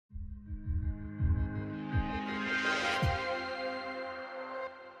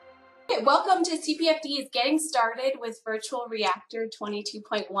Welcome to CPFD's Getting Started with Virtual Reactor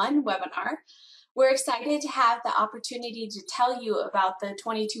 22.1 webinar. We're excited to have the opportunity to tell you about the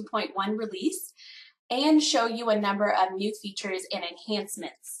 22.1 release and show you a number of new features and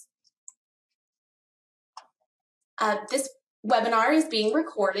enhancements. This webinar is being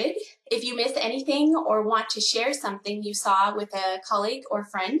recorded. If you miss anything or want to share something you saw with a colleague or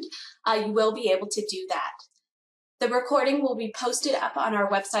friend, you will be able to do that. The recording will be posted up on our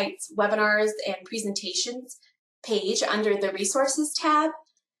website's webinars and presentations page under the resources tab.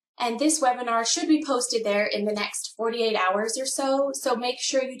 And this webinar should be posted there in the next 48 hours or so, so make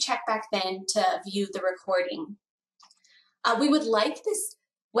sure you check back then to view the recording. We would like this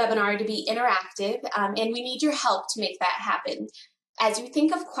webinar to be interactive, and we need your help to make that happen. As you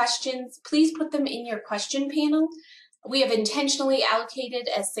think of questions, please put them in your question panel. We have intentionally allocated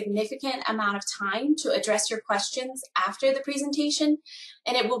a significant amount of time to address your questions after the presentation,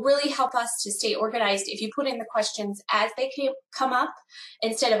 and it will really help us to stay organized if you put in the questions as they come up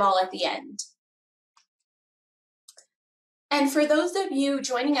instead of all at the end. And for those of you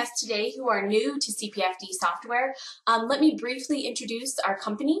joining us today who are new to CPFD software, let me briefly introduce our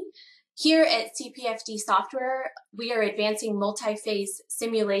company. Here at CPFD Software, we are advancing multi-phase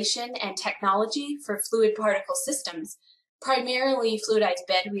simulation and technology for fluid particle systems, primarily fluidized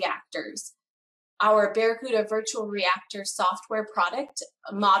bed reactors. Our Barracuda Virtual Reactor software product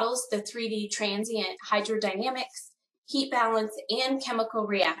models the 3D transient hydrodynamics, heat balance, and chemical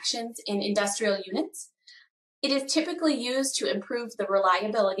reactions in industrial units. It is typically used to improve the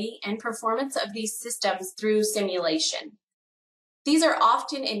reliability and performance of these systems through simulation. These are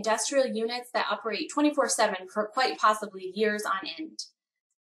often industrial units that operate 24/7 for quite possibly years on end.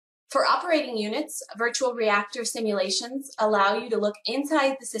 For operating units, virtual reactor simulations allow you to look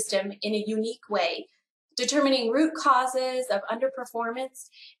inside the system in a unique way, determining root causes of underperformance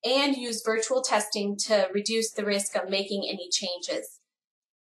and use virtual testing to reduce the risk of making any changes.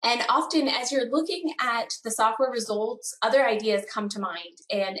 And often as you're looking at the software results, other ideas come to mind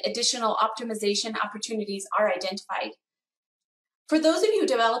and additional optimization opportunities are identified. For those of you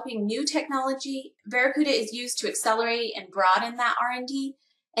developing new technology, Barracuda is used to accelerate and broaden that R&D,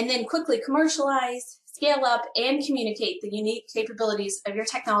 and then quickly commercialize, scale up, and communicate the unique capabilities of your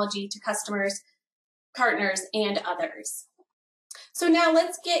technology to customers, partners, and others. So now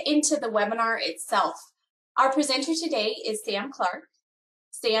let's get into the webinar itself. Our presenter today is Sam Clark.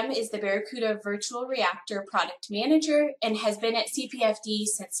 Sam is the Barracuda Virtual Reactor Product Manager and has been at CPFD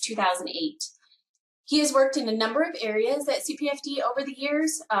since 2008. He has worked in a number of areas at CPFD over the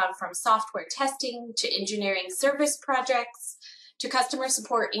years, from software testing to engineering service projects to customer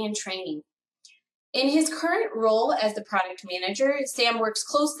support and training. In his current role as the product manager, Sam works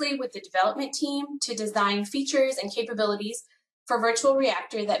closely with the development team to design features and capabilities for Virtual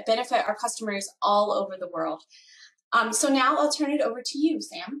Reactor that benefit our customers all over the world. So now I'll turn it over to you,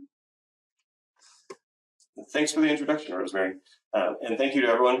 Sam. Thanks for the introduction, Rosemary. And thank you to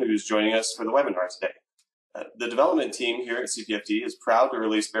everyone who's joining us for the webinar today. The development team here at CPFD is proud to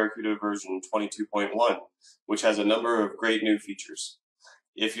release Barracuda version 22.1, which has a number of great new features.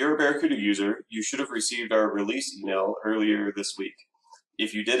 If you're a Barracuda user, you should have received our release email earlier this week.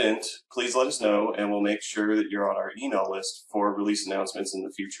 If you didn't, please let us know and we'll make sure that you're on our email list for release announcements in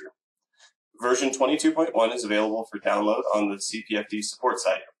the future. Version 22.1 is available for download on the CPFD support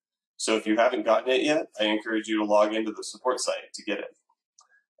site. So if you haven't gotten it yet, I encourage you to log into the support site to get it.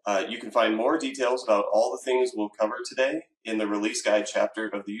 You can find more details about all the things we'll cover today in the release guide chapter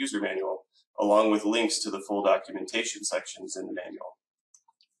of the user manual, along with links to the full documentation sections in the manual.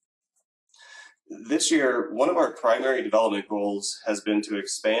 This year, one of our primary development goals has been to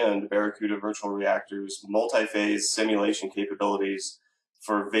expand Barracuda Virtual Reactor's multi-phase simulation capabilities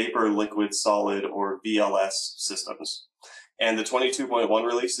for vapor, liquid, solid, or VLS systems. And the 22.1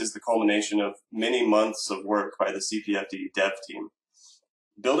 release is the culmination of many months of work by the CPFD dev team.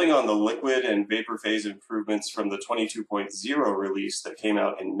 Building on the liquid and vapor phase improvements from the 22.0 release that came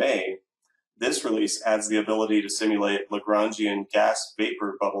out in May, this release adds the ability to simulate Lagrangian gas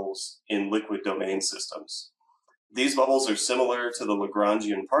vapor bubbles in liquid domain systems. These bubbles are similar to the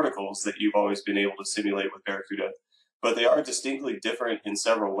Lagrangian particles that you've always been able to simulate with Barracuda, but they are distinctly different in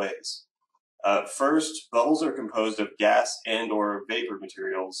several ways. First, bubbles are composed of gas and/or vapor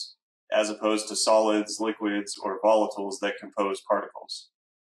materials, as opposed to solids, liquids, or volatiles that compose particles.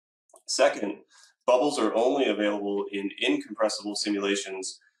 Second, bubbles are only available in incompressible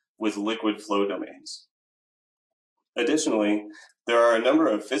simulations with liquid flow domains. Additionally, there are a number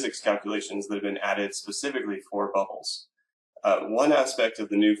of physics calculations that have been added specifically for bubbles. One aspect of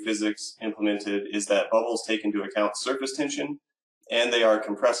the new physics implemented is that bubbles take into account surface tension, and they are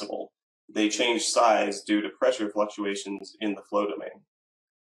compressible, They change size due to pressure fluctuations in the flow domain.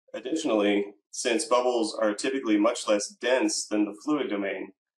 Additionally, since bubbles are typically much less dense than the fluid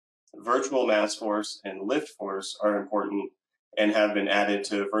domain, virtual mass force and lift force are important and have been added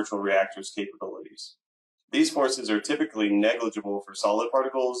to virtual reactors' capabilities. These forces are typically negligible for solid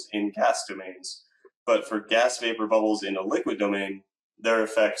particles in gas domains, but for gas vapor bubbles in a liquid domain, their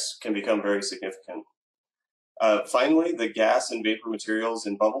effects can become very significant. Finally, the gas and vapor materials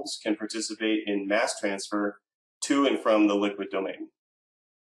in bubbles can participate in mass transfer to and from the liquid domain.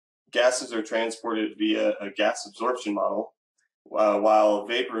 Gases are transported via a gas absorption model, while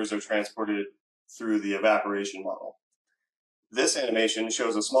vapors are transported through the evaporation model. This animation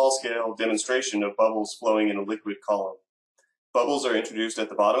shows a small-scale demonstration of bubbles flowing in a liquid column. Bubbles are introduced at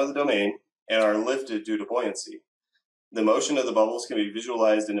the bottom of the domain and are lifted due to buoyancy. The motion of the bubbles can be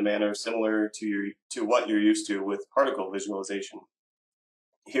visualized in a manner similar to what you're used to with particle visualization.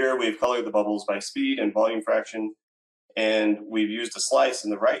 Here we've colored the bubbles by speed and volume fraction, and we've used a slice in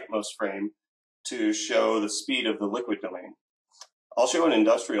the rightmost frame to show the speed of the liquid domain. I'll show an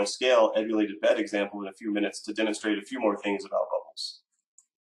industrial scale ebullated bed example in a few minutes to demonstrate a few more things about bubbles.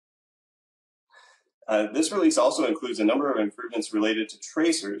 This release also includes a number of improvements related to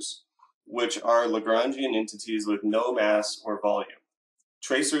tracers, which are Lagrangian entities with no mass or volume.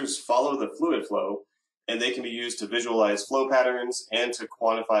 Tracers follow the fluid flow, and they can be used to visualize flow patterns and to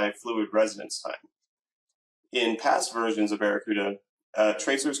quantify fluid residence time. In past versions of Barracuda,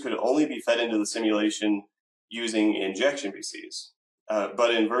 tracers could only be fed into the simulation using injection BCs.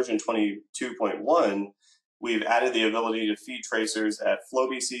 But in version 22.1, we've added the ability to feed tracers at flow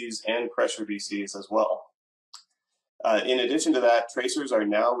BCs and pressure BCs as well. In addition to that, tracers are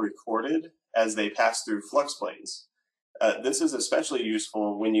now recorded as they pass through flux planes. This is especially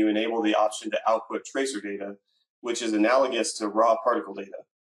useful when you enable the option to output tracer data, which is analogous to raw particle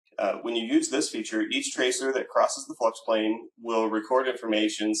data. When you use this feature, each tracer that crosses the flux plane will record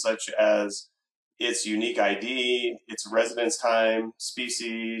information such as its unique ID, its residence time,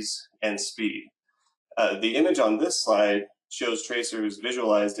 species, and speed. The image on this slide shows tracers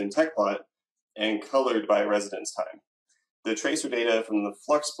visualized in TechPlot and colored by residence time. The tracer data from the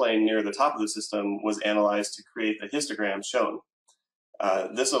flux plane near the top of the system was analyzed to create the histogram shown.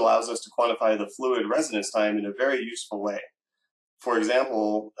 This allows us to quantify the fluid residence time in a very useful way. For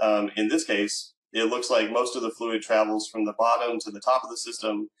example, in this case, it looks like most of the fluid travels from the bottom to the top of the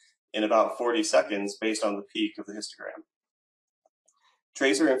system in about 40 seconds based on the peak of the histogram.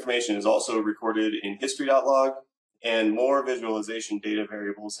 Tracer information is also recorded in history.log, and more visualization data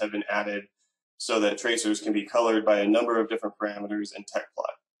variables have been added so that tracers can be colored by a number of different parameters in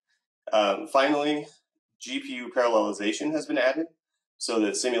TechPlot. Finally, GPU parallelization has been added so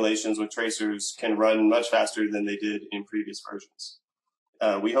that simulations with tracers can run much faster than they did in previous versions.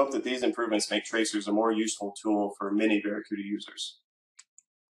 We hope that these improvements make tracers a more useful tool for many Barracuda users.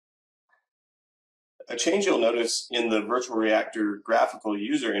 A change you'll notice in the virtual reactor graphical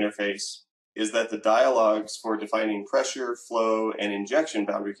user interface is that the dialogues for defining pressure, flow, and injection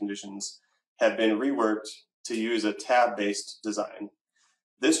boundary conditions have been reworked to use a tab-based design.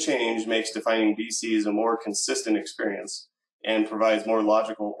 This change makes defining BCs a more consistent experience and provides more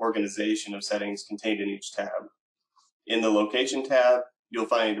logical organization of settings contained in each tab. In the location tab, you'll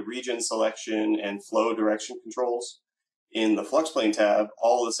find region selection and flow direction controls. In the flux plane tab,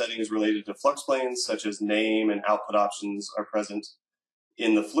 all the settings related to flux planes, such as name and output options, are present.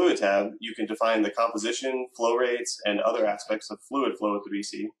 In the fluid tab, you can define the composition, flow rates, and other aspects of fluid flow at the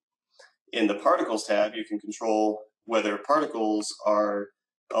BC. In the particles tab, you can control whether particles are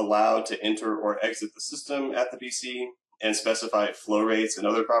allowed to enter or exit the system at the BC and specify flow rates and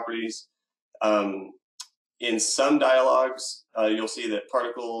other properties. In some dialogues, you'll see that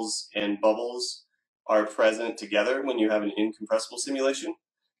particles and bubbles are present together when you have an incompressible simulation.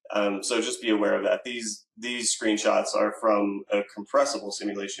 So just be aware of that. These screenshots are from a compressible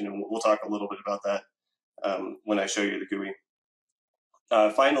simulation, and we'll talk a little bit about that when I show you the GUI.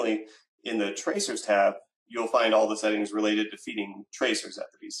 Finally, in the tracers tab, you'll find all the settings related to feeding tracers at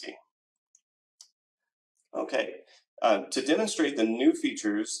the BC. Okay, to demonstrate the new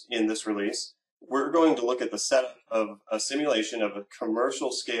features in this release, we're going to look at the setup of a simulation of a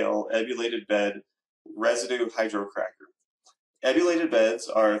commercial scale ebullated bed residue hydrocracker. Ebullated beds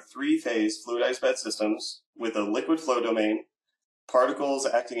are three-phase fluidized bed systems with a liquid flow domain, particles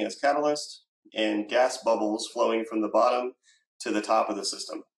acting as catalyst, and gas bubbles flowing from the bottom to the top of the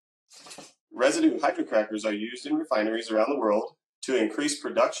system. Residue hydrocrackers are used in refineries around the world to increase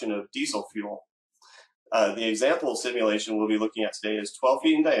production of diesel fuel. The example simulation we'll be looking at today is 12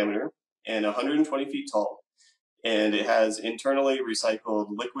 feet in diameter and 120 feet tall. and it has internally recycled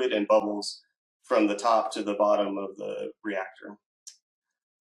liquid and bubbles from the top to the bottom of the reactor.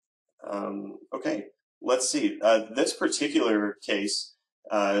 Okay, let's see. This particular case,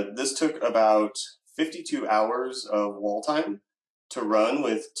 this took about 52 hours of wall time to run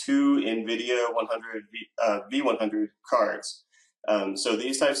with 2 NVIDIA V100 cards. So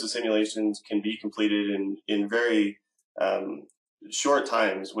these types of simulations can be completed in very short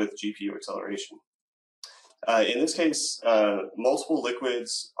times with GPU acceleration. In this case, multiple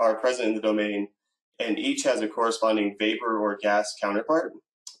liquids are present in the domain, and each has a corresponding vapor or gas counterpart,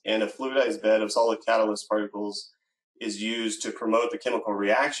 and a fluidized bed of solid catalyst particles is used to promote the chemical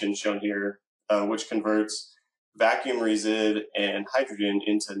reaction shown here, which converts vacuum resid and hydrogen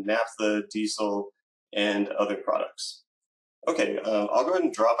into naphtha, diesel, and other products. Okay, I'll go ahead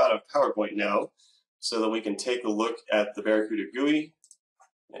and drop out of PowerPoint now so that we can take a look at the Barracuda GUI.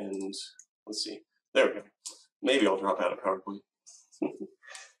 And let's see, there we go. Maybe I'll drop out of PowerPoint.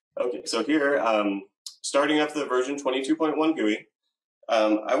 Okay, so here, starting up the version 22.1 GUI,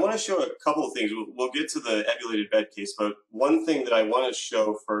 I want to show a couple of things. We'll get to the ebullated bed case, but one thing that I want to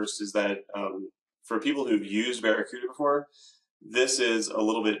show first is that for people who've used Barracuda before, this is a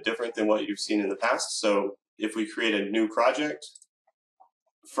little bit different than what you've seen in the past. So if we create a new project,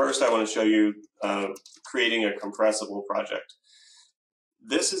 first I want to show you creating a compressible project.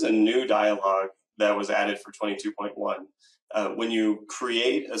 This is a new dialog that was added for 22.1. When you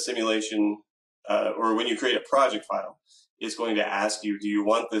create a simulation or when you create a project file, it's going to ask you, do you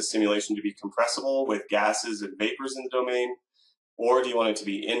want this simulation to be compressible with gases and vapors in the domain, or do you want it to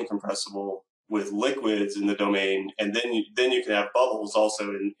be incompressible with liquids in the domain, and then you can have bubbles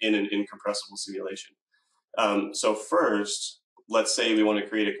also in an incompressible simulation. So first, let's say we want to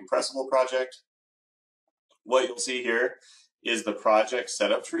create a compressible project. What you'll see here is the project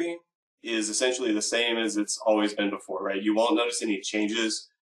setup tree is essentially the same as it's always been before, right? You won't notice any changes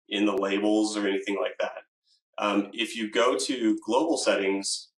in the labels or anything like that. If you go to global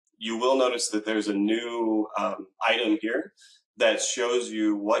settings, you will notice that there's a new item here that shows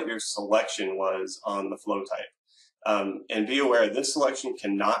you what your selection was on the flow type. And be aware, this selection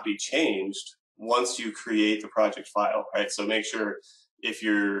cannot be changed once you create the project file, right? So make sure if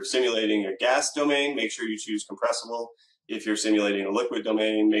you're simulating a gas domain, make sure you choose compressible. If you're simulating a liquid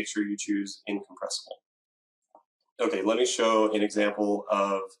domain, make sure you choose incompressible. Okay, let me show an example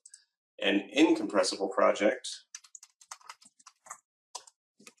of an incompressible project.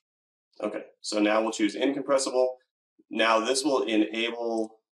 Okay, so now we'll choose incompressible. Now this will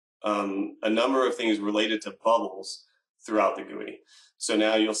enable a number of things related to bubbles throughout the GUI. So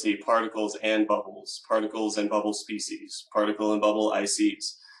now you'll see particles and bubble species, particle and bubble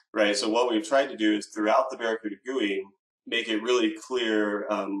ICs, right? So what we've tried to do is throughout the Barracuda GUI, make it really clear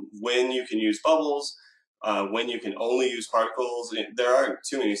when you can use bubbles, when you can only use particles. There aren't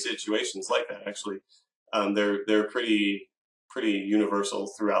too many situations like that, actually. They're pretty universal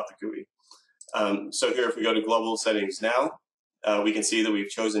throughout the GUI. So here, if we go to global settings now, we can see that we've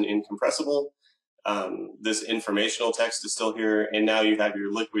chosen incompressible. This informational text is still here, and now you have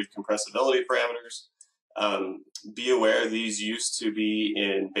your liquid compressibility parameters. Be aware, these used to be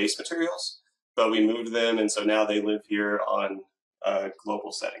in base materials, but we moved them, and so now they live here on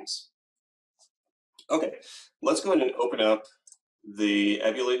global settings. Okay, let's go ahead and open up the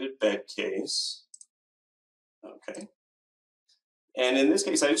ebullated bed case. Okay, and in this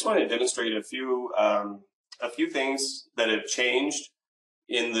case, I just want to demonstrate a few things that have changed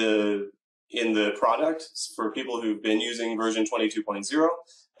in the product for people who've been using version 22.0.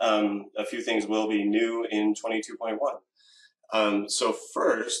 A few things will be new in 22.1. So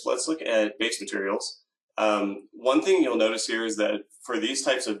first, let's look at base materials. One thing you'll notice here is that for these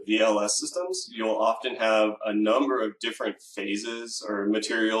types of VLS systems, you'll often have a number of different phases or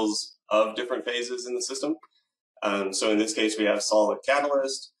materials of different phases in the system. So in this case, we have solid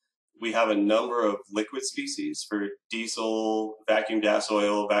catalyst. We have a number of liquid species for diesel, vacuum gas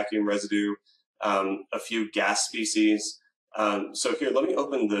oil, vacuum residue, a few gas species. So here, let me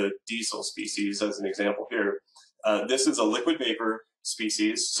open the diesel species as an example here. This is a liquid vapor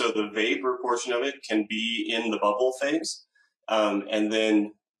species, so the vapor portion of it can be in the bubble phase, and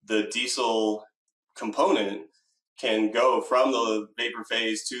then the diesel component can go from the vapor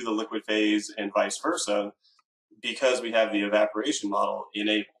phase to the liquid phase and vice versa, because we have the evaporation model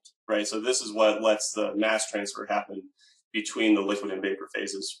enabled, right? So this is what lets the mass transfer happen between the liquid and vapor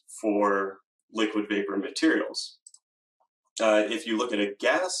phases for liquid vapor materials. If you look at a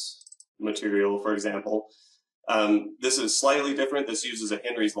gas material, for example, this is slightly different. This uses a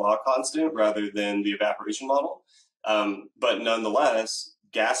Henry's law constant rather than the evaporation model. But nonetheless,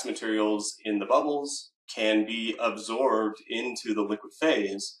 gas materials in the bubbles can be absorbed into the liquid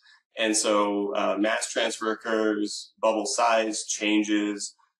phase. And so mass transfer occurs, bubble size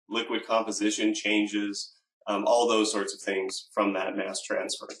changes, liquid composition changes, all those sorts of things from that mass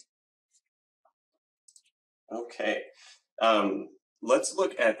transfer. Okay, let's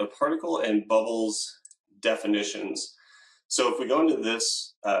look at the particle and bubbles definitions. So if we go into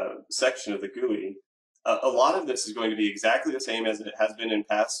this section of the GUI, a lot of this is going to be exactly the same as it has been in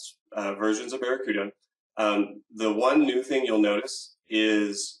past versions of Barracuda. The one new thing you'll notice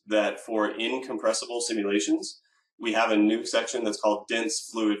is that for incompressible simulations, we have a new section that's called dense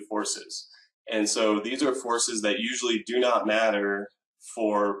fluid forces. And so these are forces that usually do not matter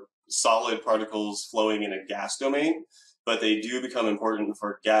for solid particles flowing in a gas domain, but they do become important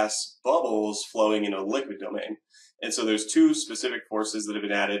for gas bubbles flowing in a liquid domain. And so there's two specific forces that have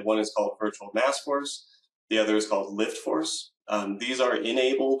been added. One is called virtual mass force. The other is called lift force. These are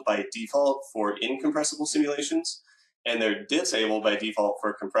enabled by default for incompressible simulations, and they're disabled by default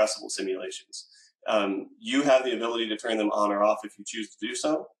for compressible simulations. You have the ability to turn them on or off if you choose to do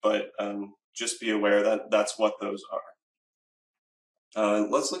so, but just be aware that that's what those are.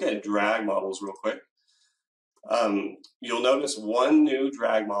 Let's look at drag models real quick. You'll notice one new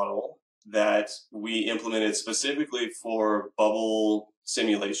drag model that we implemented specifically for bubble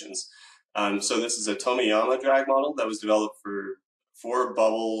simulations. So this is a Tomiyama drag model that was developed for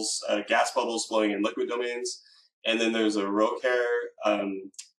bubbles, gas bubbles flowing in liquid domains. And then there's a Rocaire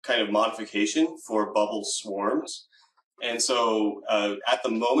kind of modification for bubble swarms. And so at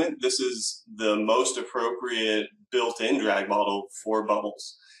the moment, this is the most appropriate built-in drag model for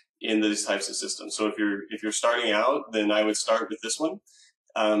bubbles in these types of systems. So if you're starting out, then I would start with this one.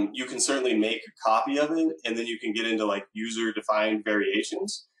 You can certainly make a copy of it, and then you can get into like user-defined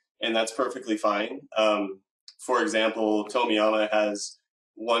variations, and that's perfectly fine. For example, Tomiyama has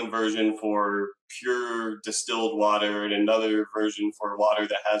one version for pure distilled water and another version for water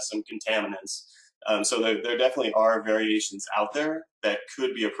that has some contaminants. So there definitely are variations out there that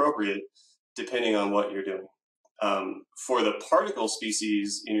could be appropriate depending on what you're doing. For the particle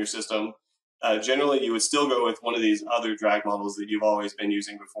species in your system, generally you would still go with one of these other drag models that you've always been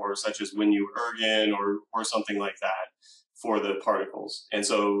using before, such as Winu-Ergen or something like that for the particles. And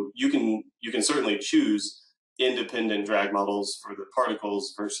so you can certainly choose independent drag models for the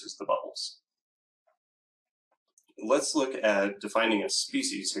particles versus the bubbles. Let's look at defining a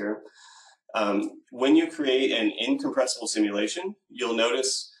species here. When you create an incompressible simulation, you'll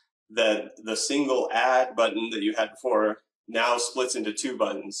notice that the single add button that you had before now splits into two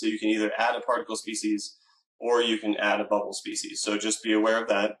buttons. So you can either add a particle species or you can add a bubble species. So just be aware of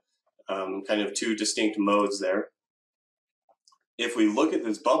that, kind of two distinct modes there. If we look at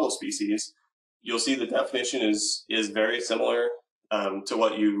this bubble species, you'll see the definition is very similar to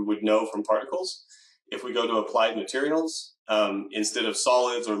what you would know from particles. If we go to applied materials, instead of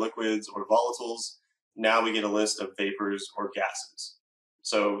solids or liquids or volatiles, now we get a list of vapors or gases.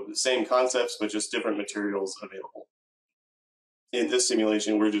 So the same concepts, but just different materials available. In this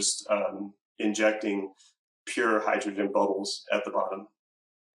simulation, we're just injecting pure hydrogen bubbles at the bottom.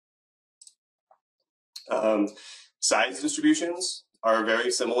 Size distributions are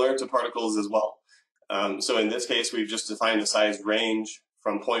very similar to particles as well. So in this case, we've just defined a size range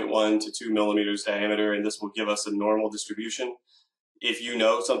from 0.1 to 2 millimeters diameter, and this will give us a normal distribution. If you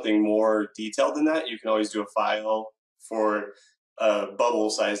know something more detailed than that, you can always do a file for bubble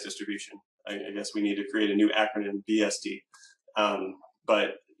size distribution. I guess we need to create a new acronym, BSD. But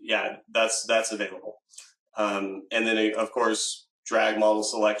yeah, that's available. And then, of course, drag model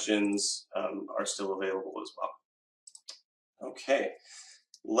selections are still available as well. Okay,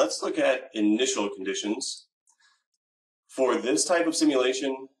 let's look at initial conditions. For this type of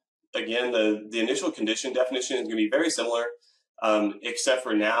simulation, again, the initial condition definition is going to be very similar, except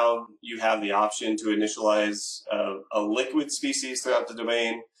for now you have the option to initialize a liquid species throughout the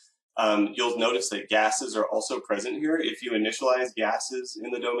domain. You'll notice that gases are also present here. If you initialize gases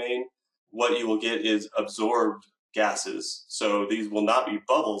in the domain, what you will get is absorbed gases. So these will not be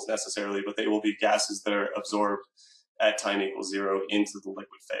bubbles necessarily, but they will be gases that are absorbed at time equals 0 into the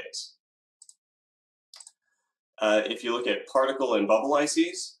liquid phase. If you look at particle and bubble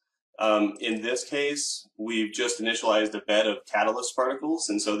ICs, in this case, we've just initialized a bed of catalyst particles,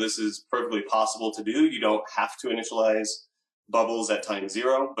 and so this is perfectly possible to do. You don't have to initialize bubbles at time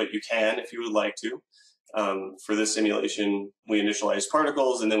 0, but you can if you would like to. For this simulation, we initialize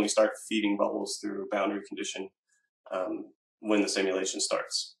particles, and then we start feeding bubbles through a boundary condition when the simulation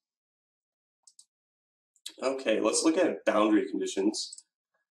starts. Okay, let's look at boundary conditions.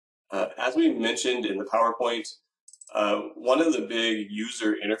 As we mentioned in the PowerPoint, One of the big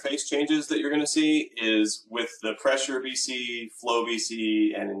user interface changes that you're going to see is with the pressure VC, flow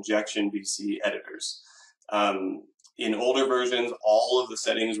VC, and injection VC editors. In older versions, all of the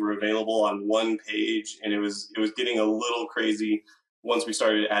settings were available on one page, and it was getting a little crazy once we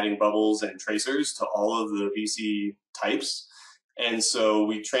started adding bubbles and tracers to all of the VC types. And so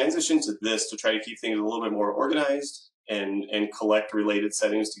we transitioned to this to try to keep things a little bit more organized and collect related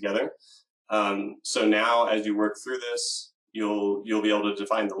settings together. So now as you work through this, you'll be able to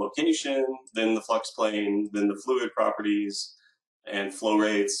define the location, then the flux plane, then the fluid properties and flow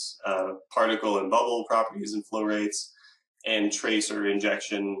rates, particle and bubble properties and flow rates, and tracer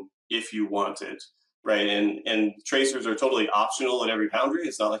injection if you want it, right? And tracers are totally optional in every boundary.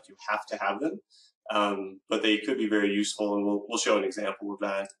 It's not like you have to have them, but they could be very useful, and we'll show an example of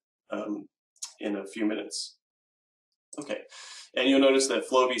that in a few minutes. Okay, and you'll notice that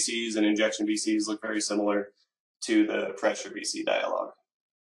flow VCs and injection VCs look very similar to the pressure VC dialog.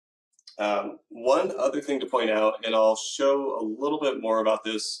 One other thing to point out, and I'll show a little bit more about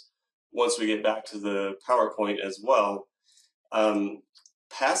this once we get back to the PowerPoint as well,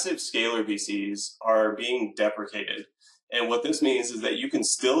 passive scalar VCs are being deprecated. And what this means is that you can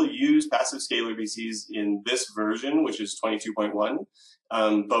still use passive scalar VCs in this version, which is 22.1,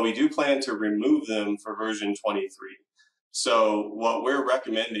 but we do plan to remove them for version 23. So what we're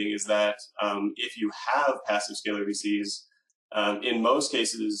recommending is that if you have passive scalar VCs, in most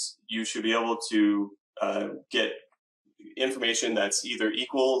cases, you should be able to get information that's either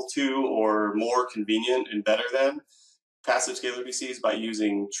equal to or more convenient and better than passive scalar VCs by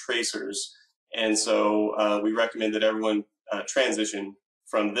using tracers. And so we recommend that everyone transition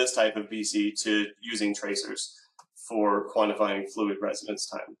from this type of VC to using tracers for quantifying fluid residence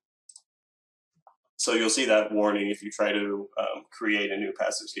time. So you'll see that warning if you try to create a new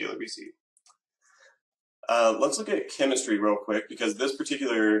passive scalar VC. Let's look at chemistry real quick, because this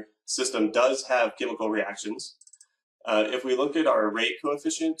particular system does have chemical reactions. If we look at our rate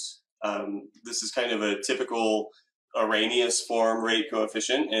coefficient, this is kind of a typical Arrhenius form rate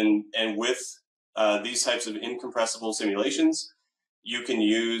coefficient, and with these types of incompressible simulations, you can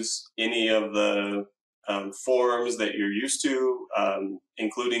use any of the forms that you're used to,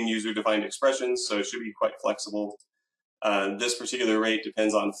 including user-defined expressions, so it should be quite flexible. This particular rate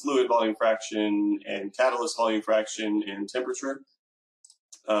depends on fluid volume fraction and catalyst volume fraction and temperature.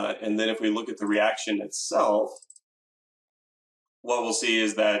 And then if we look at the reaction itself, what we'll see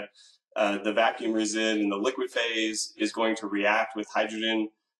is that the vacuum resid in the liquid phase is going to react with hydrogen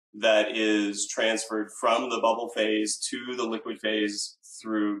that is transferred from the bubble phase to the liquid phase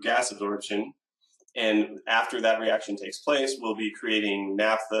through gas absorption. And after that reaction takes place, we'll be creating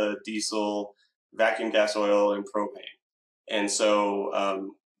naphtha, diesel, vacuum gas oil, and propane. And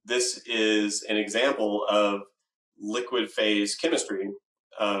so this is an example of liquid phase chemistry.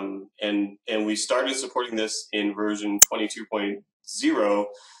 And we started supporting this in version 22.0,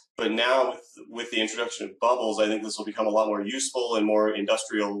 but now with the introduction of bubbles, I think this will become a lot more useful and more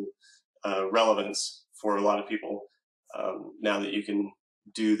industrial relevance for a lot of people now that you can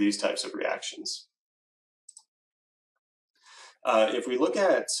do these types of reactions. If we look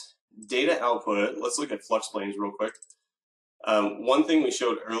at data output, let's look at flux planes real quick. One thing we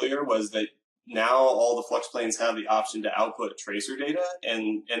showed earlier was that now all the flux planes have the option to output tracer data,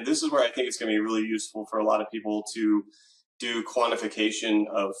 and this is where I think it's going to be really useful for a lot of people to do quantification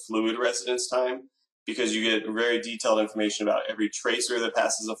of fluid residence time, because you get very detailed information about every tracer that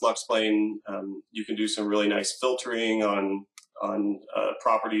passes a flux plane. You can do some really nice filtering on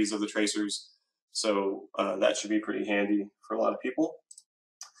properties of the tracers, so that should be pretty handy for a lot of people.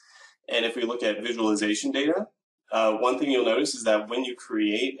 And if we look at visualization data, one thing you'll notice is that when you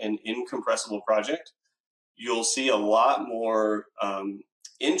create an incompressible project, you'll see a lot more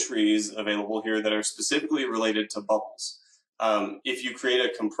entries available here that are specifically related to bubbles. If you create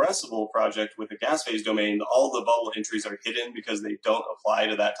a compressible project with a gas phase domain, all the bubble entries are hidden because they don't apply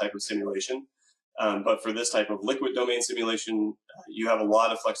to that type of simulation. But for this type of liquid domain simulation, you have a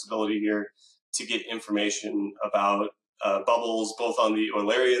lot of flexibility here to get information about bubbles, both on the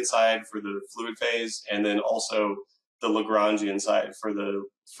Eulerian side for the fluid phase, and then also the Lagrangian side for the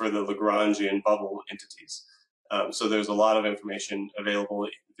Lagrangian bubble entities. So there's a lot of information available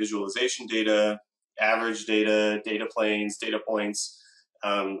in visualization data, average data, data planes, data points.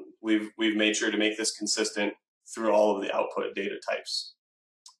 We've made sure to make this consistent through all of the output data types.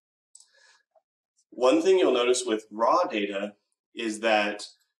 One thing you'll notice with raw data is that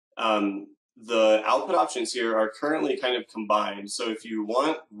the output options here are currently kind of combined. So if you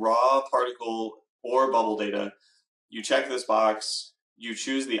want raw particle or bubble data, you check this box, you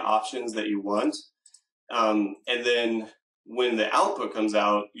choose the options that you want, And then when the output comes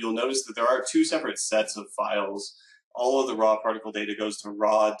out, you'll notice that there are two separate sets of files. All of the raw particle data goes to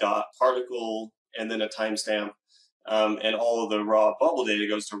raw.particle and then a timestamp. And all of the raw bubble data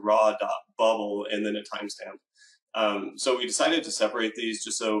goes to raw.bubble and then a timestamp. So we decided to separate these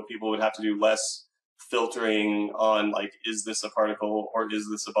just so people would have to do less filtering on, like, is this a particle or is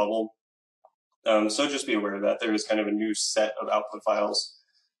this a bubble? So just be aware of that. There is kind of a new set of output files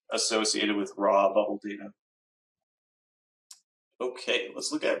associated with raw bubble data. Okay,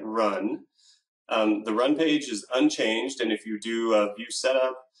 let's look at run. The run page is unchanged, and if you do a view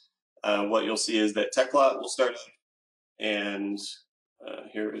setup, what you'll see is that TechPlot will start up, and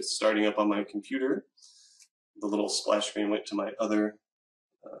here it's starting up on my computer. The little splash screen went to my other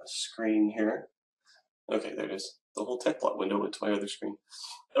screen here. Okay, there it is. The whole TechPlot window went to my other screen.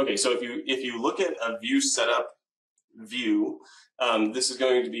 Okay, so if you look at a view setup view, this is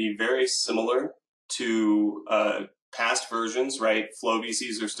going to be very similar to past versions, right? Flow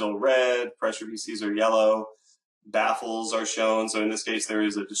VCs are still red, pressure VCs are yellow, baffles are shown. So in this case, there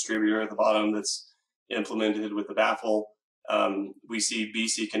is a distributor at the bottom that's implemented with the baffle. We see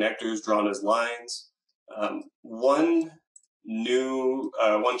BC connectors drawn as lines. One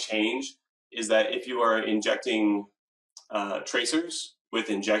change is that if you are injecting tracers with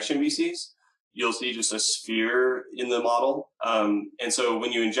injection VCs, you'll see just a sphere in the model. And so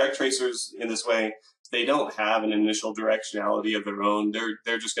when you inject tracers in this way, they don't have an initial directionality of their own.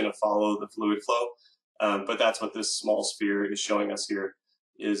 They're just going to follow the fluid flow. But that's what this small sphere is showing us here,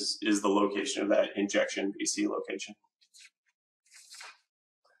 is the location of that injection VC location.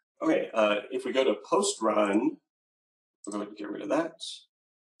 Okay, if we go to post-run, we're going to get rid of that.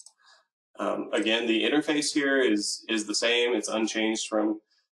 Again, the interface here is the same. It's unchanged from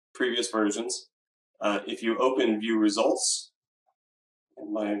previous versions. If you open view results,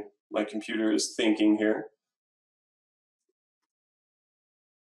 and my computer is thinking here.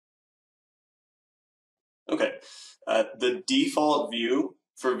 Okay, the default view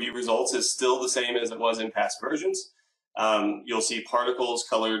for view results is still the same as it was in past versions. You'll see particles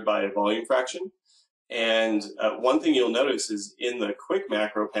colored by volume fraction. And one thing you'll notice is in the quick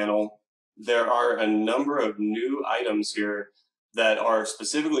macro panel, there are a number of new items here that are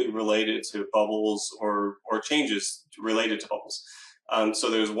specifically related to bubbles or changes related to bubbles. So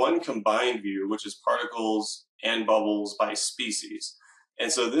there's one combined view, which is particles and bubbles by species.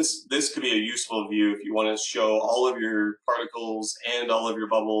 And so this could be a useful view if you want to show all of your particles and all of your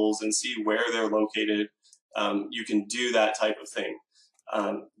bubbles and see where they're located. You can do that type of thing.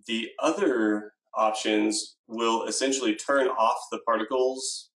 The other options will essentially turn off the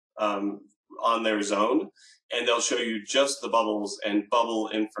particles on their zone, and they'll show you just the bubbles and bubble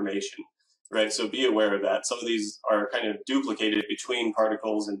information, right? So be aware of that. Some of these are kind of duplicated between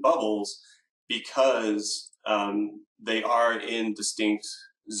particles and bubbles because they are in distinct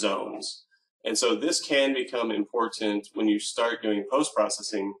zones. And so this can become important when you start doing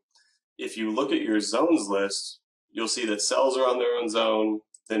post-processing. If you look at your zones list, you'll see that cells are on their own zone,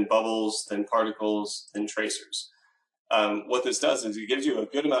 then bubbles, then particles, then tracers. What this does is it gives you a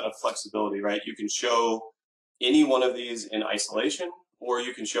good amount of flexibility, right? You can show any one of these in isolation, or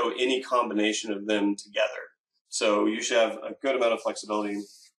you can show any combination of them together. So you should have a good amount of flexibility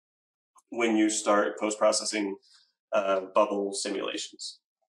when you start post-processing bubble simulations.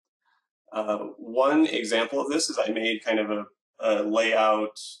 One example of this is I made kind of a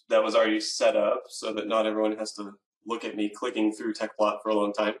layout that was already set up so that not everyone has to look at me clicking through TechPlot for a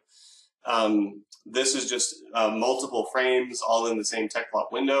long time. This is just multiple frames all in the same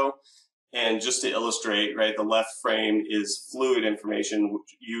TechPlot window. And just to illustrate, right, the left frame is fluid information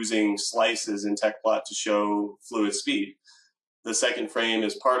using slices in TechPlot to show fluid speed. The second frame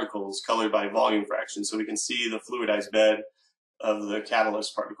is particles colored by volume fraction, so we can see the fluidized bed of the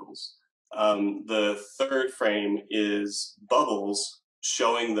catalyst particles. The third frame is bubbles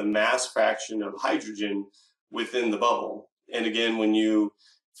showing the mass fraction of hydrogen within the bubble. And again, when you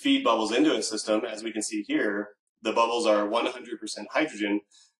feed bubbles into a system, as we can see here, the bubbles are 100% hydrogen,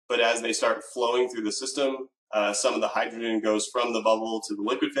 but as they start flowing through the system, some of the hydrogen goes from the bubble to the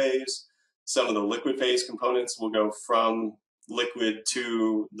liquid phase. Some of the liquid phase components will go from liquid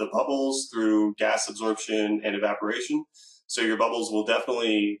to the bubbles through gas absorption and evaporation. So your bubbles will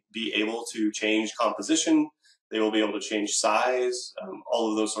definitely be able to change composition. They will be able to change size,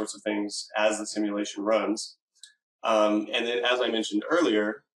 all of those sorts of things as the simulation runs. And then, as I mentioned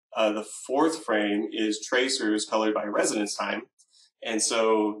earlier, the fourth frame is tracers colored by residence time. And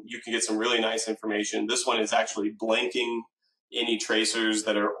so you can get some really nice information. This one is actually blanking any tracers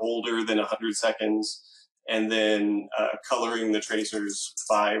that are older than 100 seconds and then coloring the tracers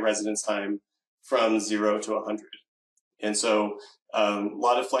by residence time from 0 to 100. And so a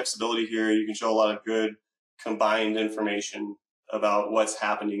lot of flexibility here. You can show a lot of good combined information about what's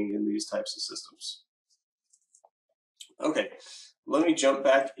happening in these types of systems. Okay, let me jump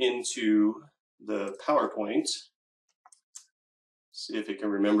back into the PowerPoint, see if it can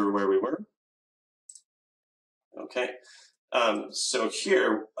remember where we were. Okay, so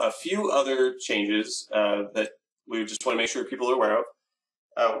here, a few other changes that we just want to make sure people are aware of.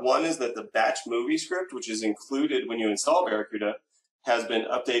 One is that the batch movie script, which is included when you install Barracuda, has been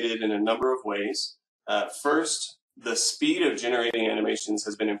updated in a number of ways. First, the speed of generating animations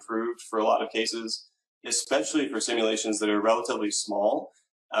has been improved for a lot of cases, especially for simulations that are relatively small.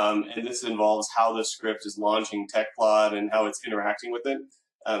 And this involves how the script is launching TechPlot and how it's interacting with it.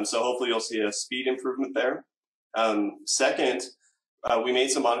 So hopefully you'll see a speed improvement there. Second, we made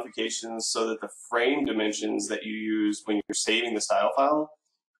some modifications so that the frame dimensions that you use when you're saving the style file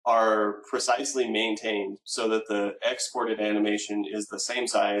are precisely maintained so that the exported animation is the same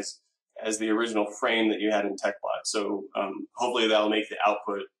size as the original frame that you had in TechPlot. So hopefully that'll make the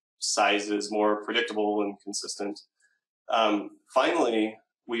output sizes more predictable and consistent. Finally,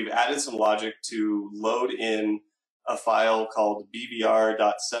 we've added some logic to load in a file called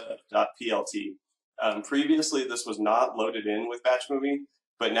bbr.setup.plt. Previously, this was not loaded in with Batch Movie,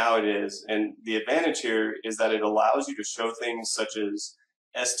 but now it is. And the advantage here is that it allows you to show things such as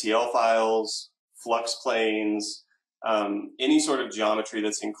STL files, flux planes, any sort of geometry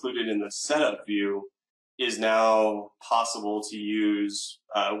that's included in the setup view is now possible to use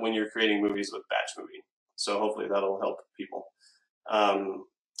when you're creating movies with Batch Movie. So hopefully that'll help people.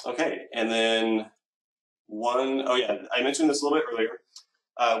 Okay, and then I mentioned this a little bit earlier.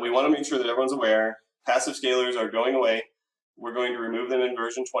 We want to make sure that everyone's aware passive scalars are going away. We're going to remove them in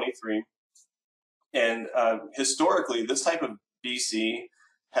version 23. And historically, this type of BC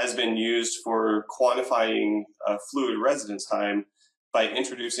has been used for quantifying fluid residence time by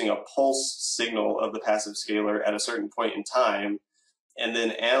introducing a pulse signal of the passive scalar at a certain point in time, and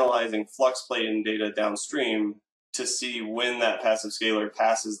then analyzing flux plane data downstream to see when that passive scalar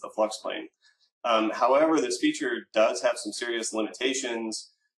passes the flux plane. However, this feature does have some serious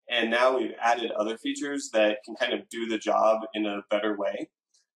limitations, and now we've added other features that can kind of do the job in a better way.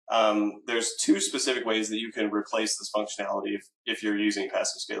 There's two specific ways that you can replace this functionality if you're using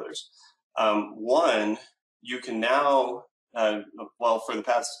passive scalars. One, you can now, for the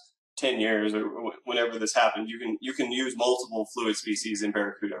past 10 years or whenever this happened, you can use multiple fluid species in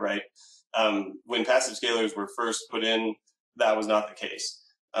Barracuda, right? When passive scalars were first put in, that was not the case.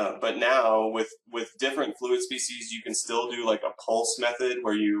 But now with different fluid species, you can still do like a pulse method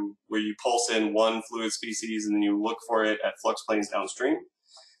where you pulse in one fluid species and then you look for it at flux planes downstream.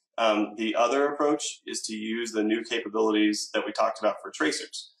 The other approach is to use the new capabilities that we talked about for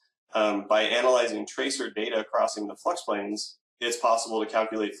tracers. By analyzing tracer data crossing the flux planes, it's possible to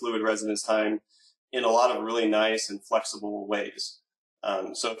calculate fluid residence time in a lot of really nice and flexible ways.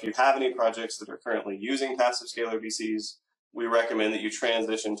 So if you have any projects that are currently using passive scalar BCs, we recommend that you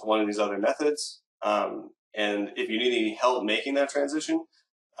transition to one of these other methods. And if you need any help making that transition,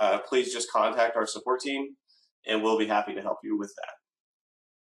 please just contact our support team and we'll be happy to help you with that.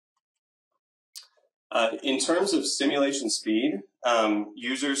 In terms of simulation speed,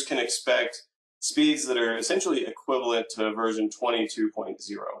 users can expect speeds that are essentially equivalent to version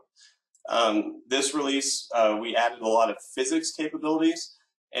 22.0. This release, we added a lot of physics capabilities,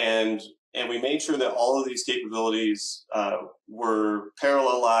 and we made sure that all of these capabilities were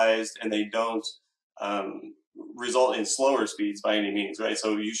parallelized and they don't result in slower speeds by any means, right?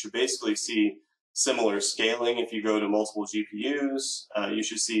 So you should basically see similar scaling if you go to multiple GPUs. You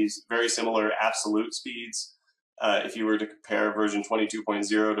should see very similar absolute speeds if you were to compare version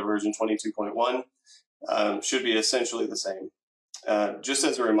 22.0 to version 22.1. Should be essentially the same. Just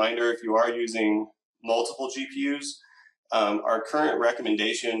as a reminder, if you are using multiple GPUs, our current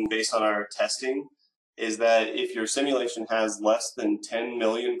recommendation based on our testing is that if your simulation has less than 10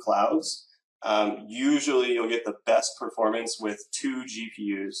 million clouds, usually you'll get the best performance with 2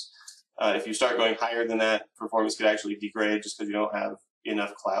 GPUs. If you start going higher than that, performance could actually degrade just because you don't have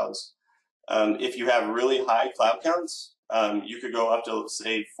enough clouds. If you have really high cloud counts, you could go up to,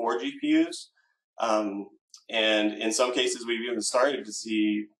 say, 4 GPUs. And in some cases, we've even started to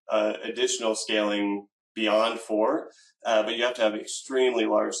see additional scaling beyond 4, but you have to have extremely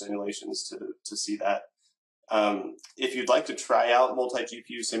large simulations to see that. If you'd like to try out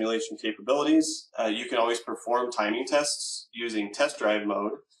multi-GPU simulation capabilities, you can always perform timing tests using test drive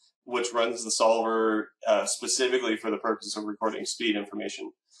mode, which runs the solver specifically for the purpose of recording speed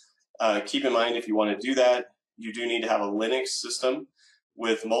information. Keep in mind, if you want to do that, you do need to have a Linux system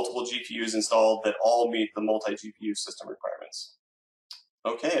with multiple GPUs installed that all meet the multi-GPU system requirements.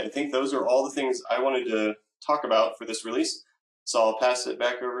 Okay, I think those are all the things I wanted to talk about for this release. So I'll pass it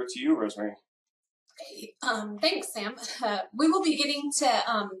back over to you, Rosemary. Okay, thanks, Sam. We will be getting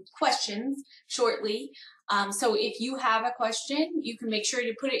to questions shortly. So if you have a question, you can make sure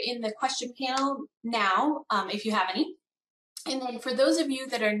to put it in the question panel now, if you have any. And then for those of you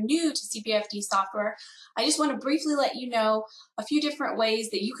that are new to CPFD software, I just want to briefly let you know a few different ways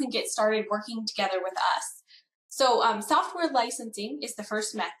that you can get started working together with us. So software licensing is the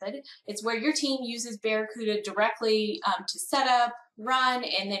first method. It's where your team uses Barracuda directly to set up, run,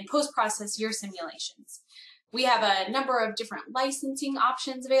 and then post-process your simulations. We have a number of different licensing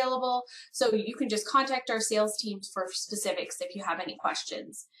options available, so you can just contact our sales teams for specifics if you have any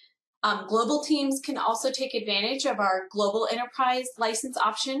questions. Global teams can also take advantage of our global enterprise license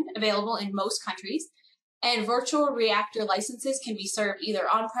option available in most countries. And virtual reactor licenses can be served either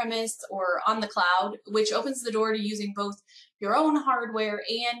on-premise or on the cloud, which opens the door to using both your own hardware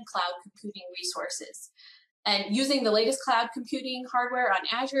and cloud computing resources. And using the latest cloud computing hardware on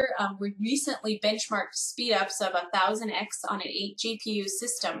Azure, we recently benchmarked speedups of 1000x on an 8 GPU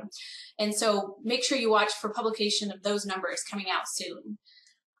system. And so make sure you watch for publication of those numbers coming out soon.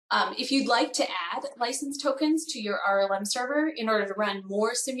 If you'd like to add license tokens to your RLM server in order to run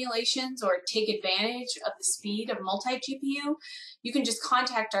more simulations or take advantage of the speed of multi-GPU, you can just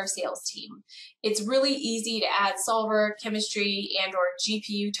contact our sales team. It's really easy to add solver, chemistry, and or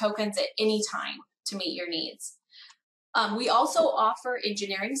GPU tokens at any time to meet your needs. We also offer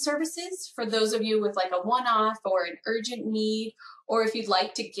engineering services for those of you with like a one-off or an urgent need, or if you'd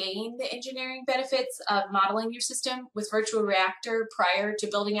like to gain the engineering benefits of modeling your system with Virtual Reactor prior to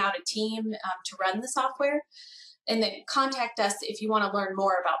building out a team to run the software. And then contact us if you want to learn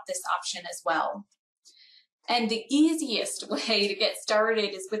more about this option as well. And the easiest way to get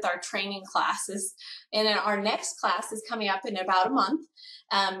started is with our training classes. And our next class is coming up in about a month,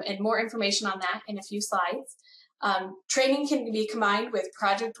 and more information on that in a few slides. Training can be combined with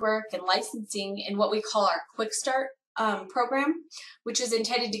project work and licensing in what we call our Quick Start program, which is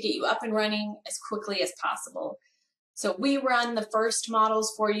intended to get you up and running as quickly as possible. So we run the first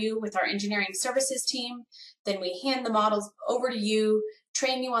models for you with our engineering services team, then we hand the models over to you,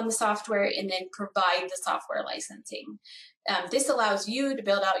 train you on the software, and then provide the software licensing. This allows you to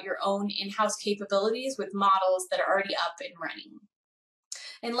build out your own in-house capabilities with models that are already up and running.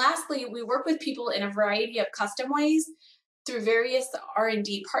 And lastly, we work with people in a variety of custom ways through various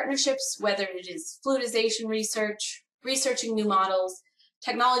R&D partnerships, whether it is fluidization research, researching new models,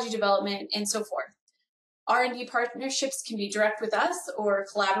 technology development, and so forth. R&D partnerships can be direct with us or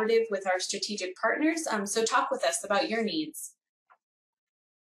collaborative with our strategic partners, so talk with us about your needs.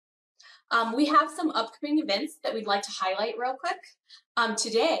 We have some upcoming events that we'd like to highlight real quick.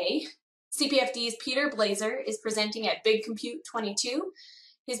 Today, CPFD's Peter Blazer is presenting at Big Compute 22.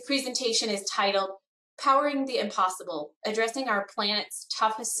 His presentation is titled Powering the Impossible, Addressing Our Planet's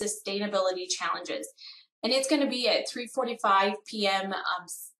Toughest Sustainability Challenges. And it's going to be at 3:45 p.m.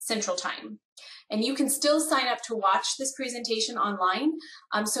 Central Time. And you can still sign up to watch this presentation online.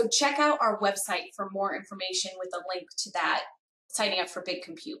 So check out our website for more information with a link to that, signing up for Big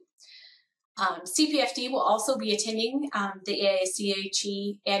Compute. CPFD will also be attending the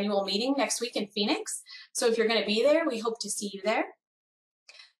AICHE annual meeting next week in Phoenix. So if you're going to be there, we hope to see you there.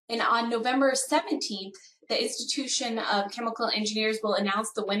 And on November 17th, the Institution of Chemical Engineers will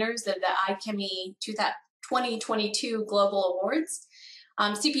announce the winners of the iChemie 2022 Global Awards.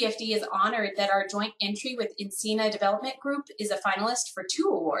 CPFD is honored that our joint entry with Encina Development Group is a finalist for 2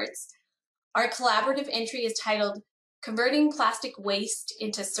 awards. Our collaborative entry is titled Converting Plastic Waste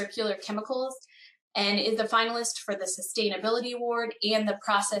into Circular Chemicals and is the finalist for the Sustainability Award and the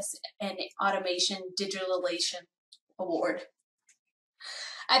Process and Automation Digitalization Award.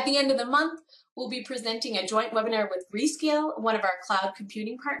 At the end of the month, we'll be presenting a joint webinar with Rescale, one of our cloud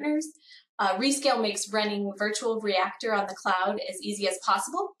computing partners. Rescale makes running Virtual Reactor on the cloud as easy as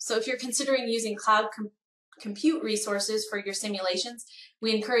possible. So if you're considering using cloud compute resources for your simulations,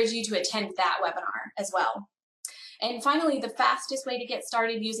 we encourage you to attend that webinar as well. And finally, the fastest way to get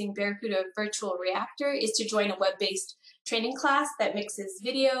started using Barracuda Virtual Reactor is to join a web-based training class that mixes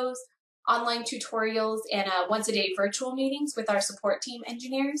videos, online tutorials, and once-a-day virtual meetings with our support team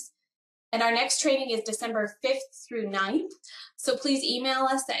engineers. And our next training is December 5th through 9th. So please email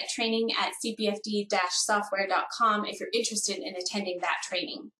us at training@cpfd-software.com if you're interested in attending that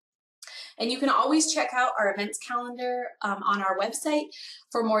training. And you can always check out our events calendar on our website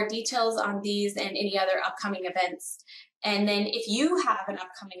for more details on these and any other upcoming events. And then if you have an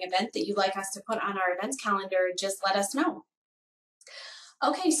upcoming event that you'd like us to put on our events calendar, just let us know.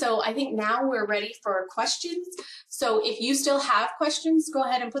 Okay, so I think now we're ready for questions. So if you still have questions, go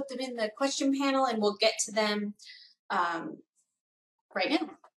ahead and put them in the question panel and we'll get to them right now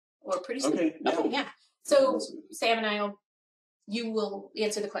or pretty soon. Okay, yeah. Okay, yeah. So Sam and you will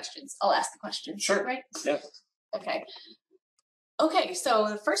answer the questions. I'll ask the questions. Sure. Right? Yeah. Okay. Okay, so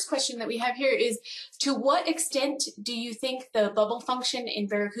the first question that we have here is, to what extent do you think the bubble function in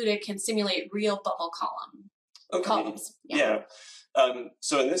Barracuda can simulate real bubble columns? Yeah.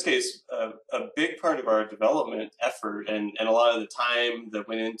 So in this case, a big part of our development effort and a lot of the time that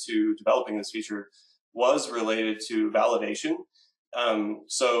went into developing this feature was related to validation. I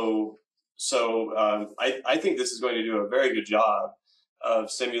think this is going to do a very good job of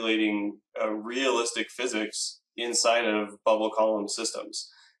simulating realistic physics inside of bubble column systems.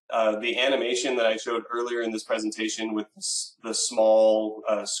 The animation that I showed earlier in this presentation with the small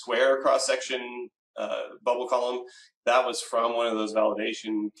square cross-section bubble column, that was from one of those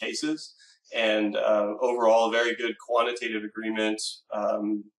validation cases. And overall, a very good quantitative agreement.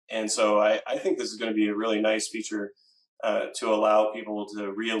 And so I think this is going to be a really nice feature to allow people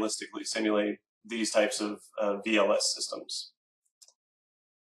to realistically simulate these types of VLS systems.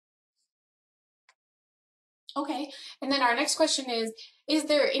 Okay, and then our next question is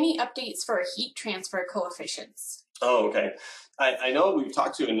there any updates for heat transfer coefficients? Oh, okay. I know we've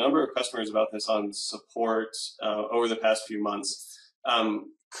talked to a number of customers about this on support over the past few months.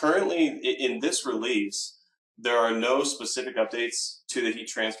 Currently, in this release, there are no specific updates to the heat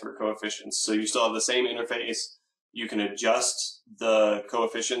transfer coefficients. So you still have the same interface. You can adjust the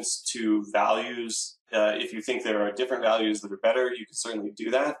coefficients to values. If you think there are different values that are better, you can certainly do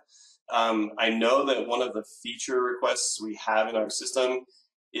that. I know that one of the feature requests we have in our system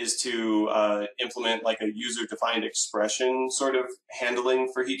is to implement like a user-defined expression sort of handling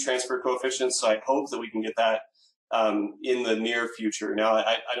for heat transfer coefficients. So I hope that we can get that in the near future. Now,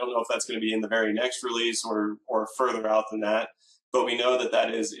 I don't know if that's going to be in the very next release or further out than that, but we know that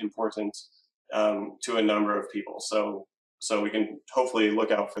that is important to a number of people. So we can hopefully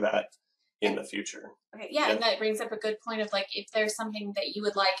look out for that in the future. Okay, yeah, and that brings up a good point of like, if there's something that you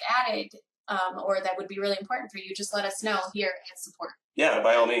would like added or that would be really important for you, just let us know here at support. Yeah,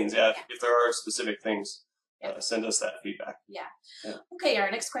 by all means. Yeah, if there are specific things, send us that feedback. Yeah. Okay, our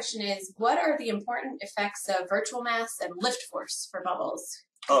next question is, what are the important effects of virtual mass and lift force for bubbles?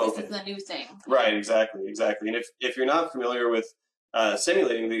 Oh, this is a new thing. Right, exactly. And if you're not familiar with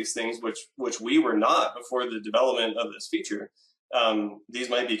simulating these things, which we were not before the development of this feature, these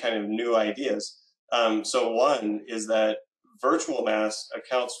might be kind of new ideas. So one is that virtual mass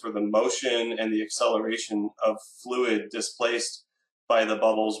accounts for the motion and the acceleration of fluid displaced by the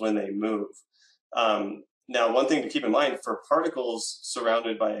bubbles when they move. Now, one thing to keep in mind, for particles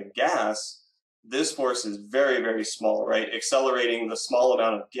surrounded by a gas, this force is very, very small, right? Accelerating the small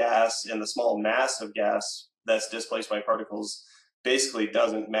amount of gas and the small mass of gas that's displaced by particles basically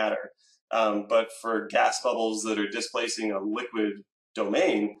doesn't matter. But for gas bubbles that are displacing a liquid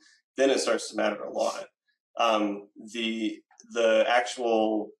domain, then it starts to matter a lot. The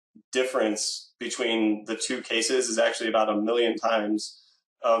actual difference between the two cases is actually about 1 million times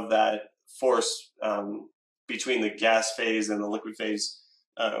of that force between the gas phase and the liquid phase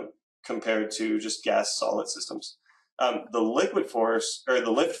compared to just gas solid systems. The lift force,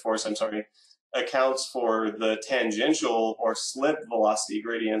 I'm sorry, accounts for the tangential or slip velocity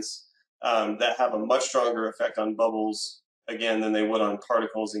gradients that have a much stronger effect on bubbles, again, than they would on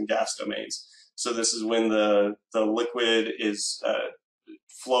particles in gas domains. So this is when the liquid is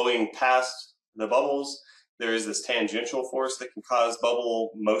flowing past the bubbles. There is this tangential force that can cause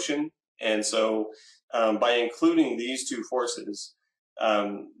bubble motion. And so by including these two forces,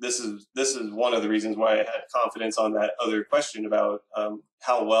 this is one of the reasons why I had confidence on that other question about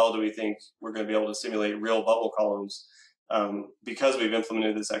how well do we think we're going to be able to simulate real bubble columns. Because we've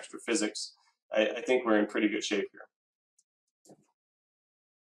implemented this extra physics, I think we're in pretty good shape here.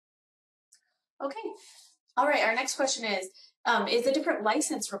 Okay. All right. Our next question is a different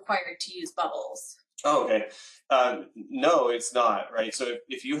license required to use bubbles? Oh, okay. No, it's not, right? So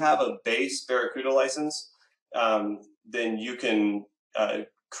if you have a base Barracuda license, then you can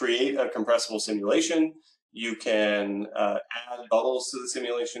create a compressible simulation. You can add bubbles to the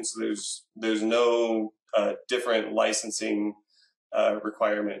simulation. So there's no different licensing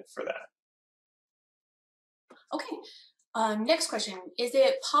requirement for that. Okay. Next question. Is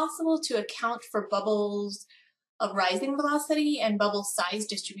it possible to account for bubbles of rising velocity and bubble size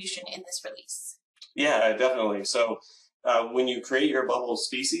distribution in this release? Yeah, definitely. So when you create your bubble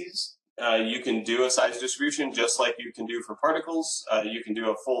species, You can do a size distribution just like you can do for particles. You can do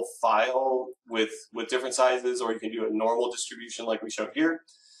a full file with different sizes, or you can do a normal distribution like we showed here.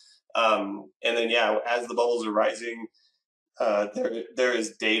 And then, yeah, as the bubbles are rising, there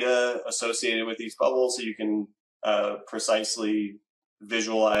is data associated with these bubbles, so you can precisely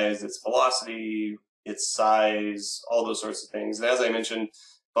visualize its velocity, its size, all those sorts of things. And as I mentioned,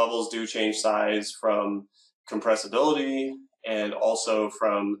 bubbles do change size from compressibility and also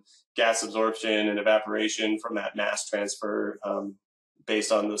from gas absorption and evaporation from that mass transfer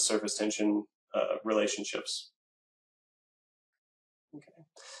based on the surface tension relationships. Okay.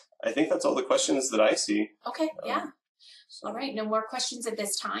 I think that's all the questions that I see. Okay, yeah. All right, no more questions at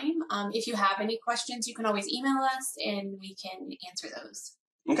this time. If you have any questions, you can always email us and we can answer those.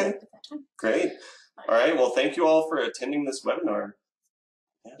 Okay, at that time. Great. All right, well, thank you all for attending this webinar.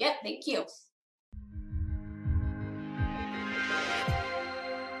 Yeah, thank you.